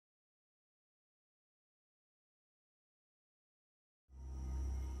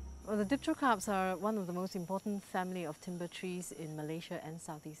Well, the dipterocarps are one of the most important family of timber trees in Malaysia and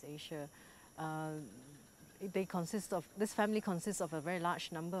Southeast Asia. This family consists of a very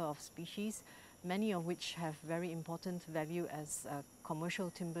large number of species, many of which have very important value as commercial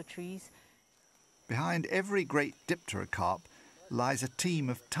timber trees. Behind every great dipterocarp lies a team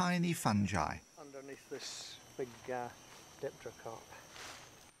of tiny fungi. Underneath this big dipterocarp.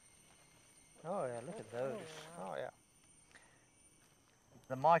 Oh yeah, look at those. Oh yeah.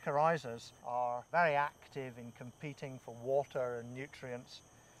 The mycorrhizas are very active in competing for water and nutrients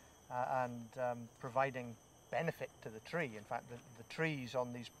and providing benefit to the tree. In fact, the trees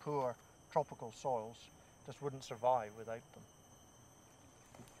on these poor tropical soils just wouldn't survive without them.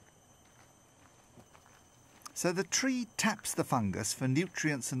 So the tree taps the fungus for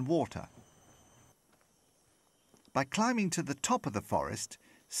nutrients and water. By climbing to the top of the forest,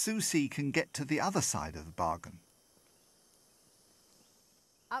 Susie can get to the other side of the bargain.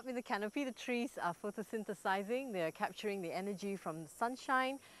 Up in the canopy, the trees are photosynthesizing. They are capturing the energy from the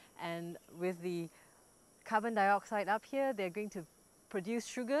sunshine, and with the carbon dioxide up here, they're going to produce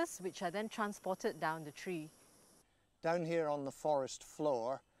sugars, which are then transported down the tree. Down here on the forest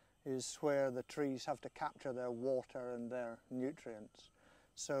floor is where the trees have to capture their water and their nutrients.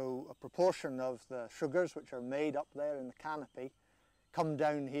 So a proportion of the sugars which are made up there in the canopy come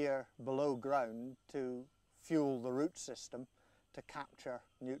down here below ground to fuel the root system to capture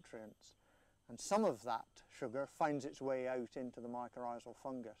nutrients. And some of that sugar finds its way out into the mycorrhizal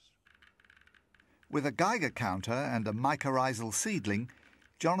fungus. With a Geiger counter and a mycorrhizal seedling,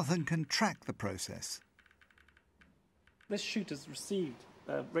 Jonathan can track the process. This shoot has received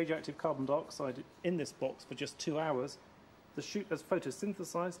radioactive carbon dioxide in this box for just 2 hours. The shoot has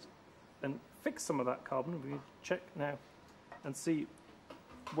photosynthesized and fixed some of that carbon. We can check now and see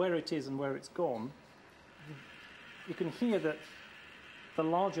where it is and where it's gone. You can hear that the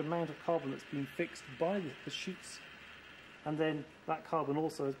large amount of carbon that's been fixed by the shoots, and then that carbon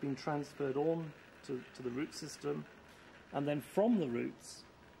also has been transferred on to the root system, and then from the roots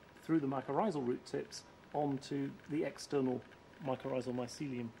through the mycorrhizal root tips onto the external mycorrhizal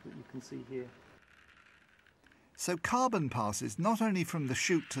mycelium that you can see here. So carbon passes not only from the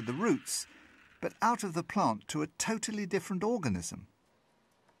shoot to the roots, but out of the plant to a totally different organism.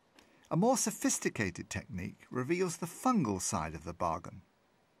 A more sophisticated technique reveals the fungal side of the bargain.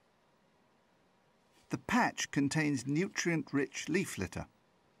 The patch contains nutrient-rich leaf litter.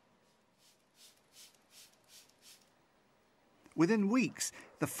 Within weeks,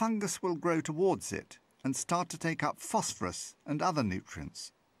 the fungus will grow towards it and start to take up phosphorus and other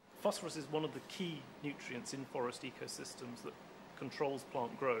nutrients. Phosphorus is one of the key nutrients in forest ecosystems that controls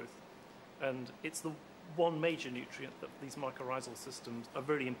plant growth, and it's the one major nutrient that these mycorrhizal systems are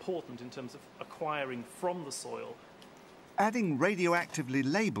really important in terms of acquiring from the soil. Adding radioactively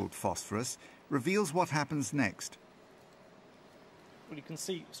labelled phosphorus reveals what happens next. Well, you can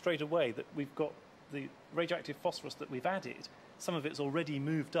see straight away that we've got the radioactive phosphorus that we've added. Some of it's already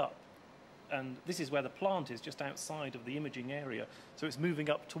moved up, and this is where the plant is, just outside of the imaging area, so it's moving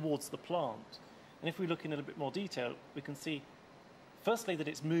up towards the plant. And if we look in a little bit more detail, we can see firstly that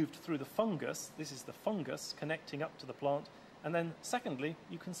it's moved through the fungus. This is the fungus connecting up to the plant. And then secondly,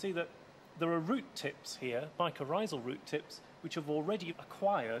 you can see that there are root tips here, mycorrhizal root tips, which have already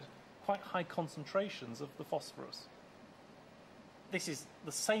acquired quite high concentrations of the phosphorus. This is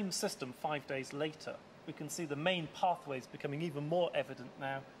the same system 5 days later. We can see the main pathways becoming even more evident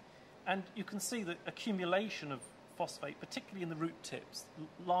now. And you can see the accumulation of phosphate, particularly in the root tips,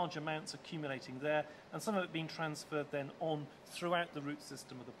 large amounts accumulating there, and some of it being transferred then on throughout the root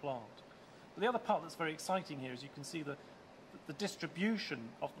system of the plant. But the other part that's very exciting here is you can see the distribution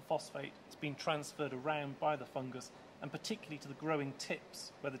of the phosphate is being transferred around by the fungus, and particularly to the growing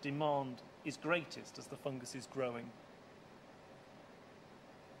tips, where the demand is greatest as the fungus is growing.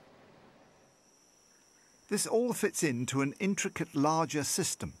 This all fits into an intricate larger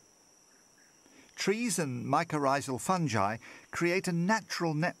system. Trees and mycorrhizal fungi create a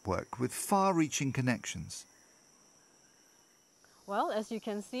natural network with far-reaching connections. Well, as you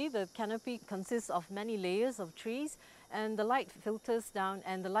can see, the canopy consists of many layers of trees, and the light filters down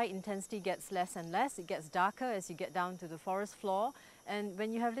and the light intensity gets less and less. It gets darker as you get down to the forest floor, and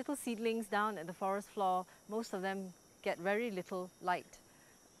when you have little seedlings down at the forest floor, most of them get very little light.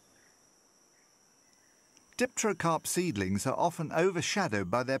 Dipterocarp seedlings are often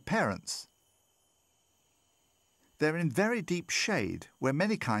overshadowed by their parents. They're in very deep shade where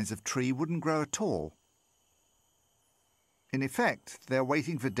many kinds of tree wouldn't grow at all. In effect, they're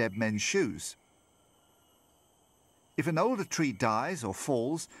waiting for dead men's shoes. If an older tree dies or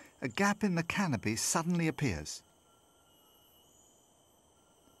falls, a gap in the canopy suddenly appears.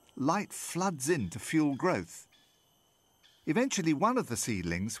 light floods in to fuel growth. Eventually, one of the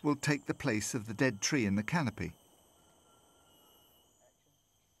seedlings will take the place of the dead tree in the canopy.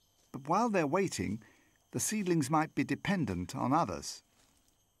 But while they're waiting, the seedlings might be dependent on others.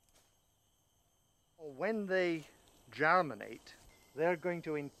 When they germinate, they're going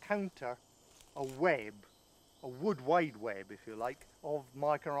to encounter a web, a wood-wide web, if you like, of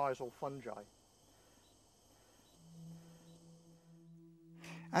mycorrhizal fungi.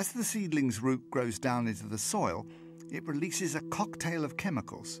 As the seedling's root grows down into the soil, it releases a cocktail of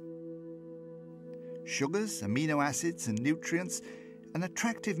chemicals. Sugars, amino acids and nutrients, an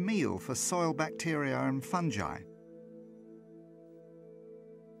attractive meal for soil bacteria and fungi.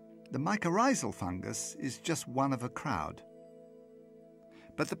 The mycorrhizal fungus is just one of a crowd.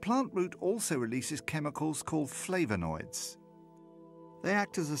 But the plant root also releases chemicals called flavonoids. They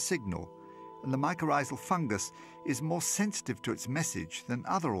act as a signal, and the mycorrhizal fungus is more sensitive to its message than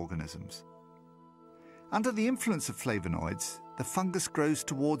other organisms. Under the influence of flavonoids, the fungus grows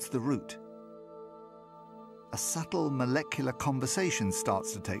towards the root. A subtle molecular conversation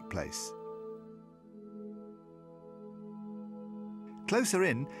starts to take place. Closer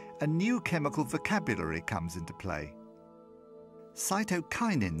in, a new chemical vocabulary comes into play.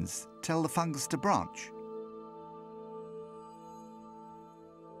 Cytokinins tell the fungus to branch.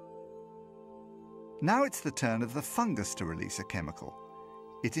 Now it's the turn of the fungus to release a chemical.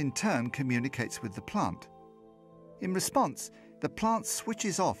 It in turn communicates with the plant. In response, the plant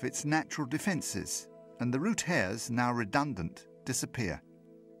switches off its natural defences, and the root hairs, now redundant, disappear.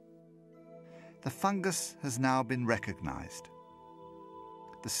 The fungus has now been recognised.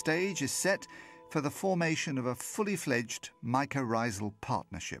 The stage is set for the formation of a fully fledged mycorrhizal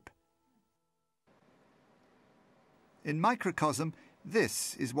partnership. In microcosm,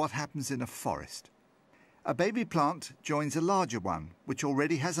 this is what happens in a forest. A baby plant joins a larger one, which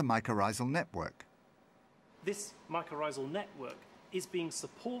already has a mycorrhizal network. This mycorrhizal network is being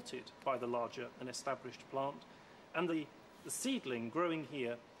supported by the larger and established plant, and the seedling growing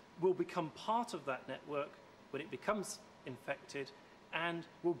here will become part of that network when it becomes infected, and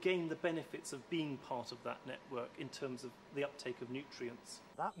will gain the benefits of being part of that network in terms of the uptake of nutrients.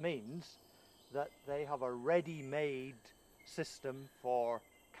 That means that they have a ready-made system for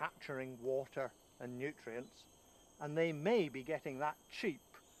capturing water and nutrients, and they may be getting that cheap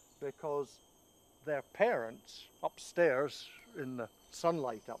because their parents upstairs in the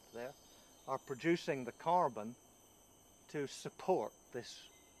sunlight up there are producing the carbon to support this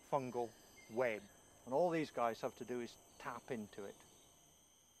fungal web. And all these guys have to do is tap into it.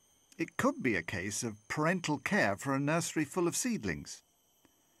 It could be a case of parental care for a nursery full of seedlings.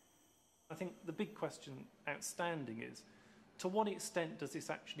 I think the big question outstanding is, to what extent does this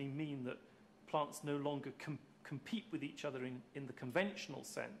actually mean that plants no longer compete with each other in the conventional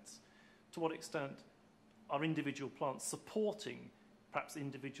sense? To what extent are individual plants supporting perhaps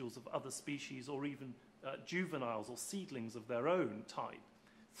individuals of other species, or even juveniles or seedlings of their own type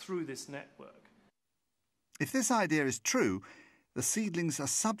through this network? If this idea is true, the seedlings are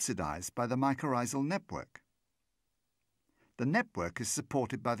subsidised by the mycorrhizal network. The network is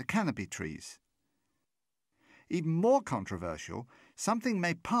supported by the canopy trees. Even more controversial, something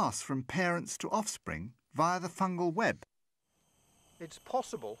may pass from parents to offspring via the fungal web. It's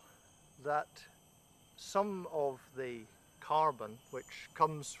possible that some of the carbon which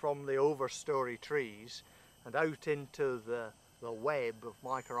comes from the overstory trees and out into the web of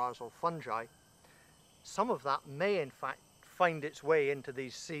mycorrhizal fungi, some of that may in fact find its way into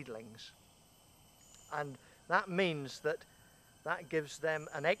these seedlings, and that means that gives them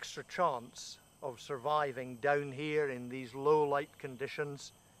an extra chance of surviving down here in these low light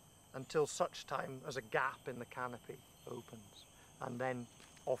conditions until such time as a gap in the canopy opens, and then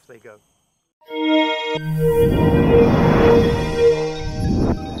off they go.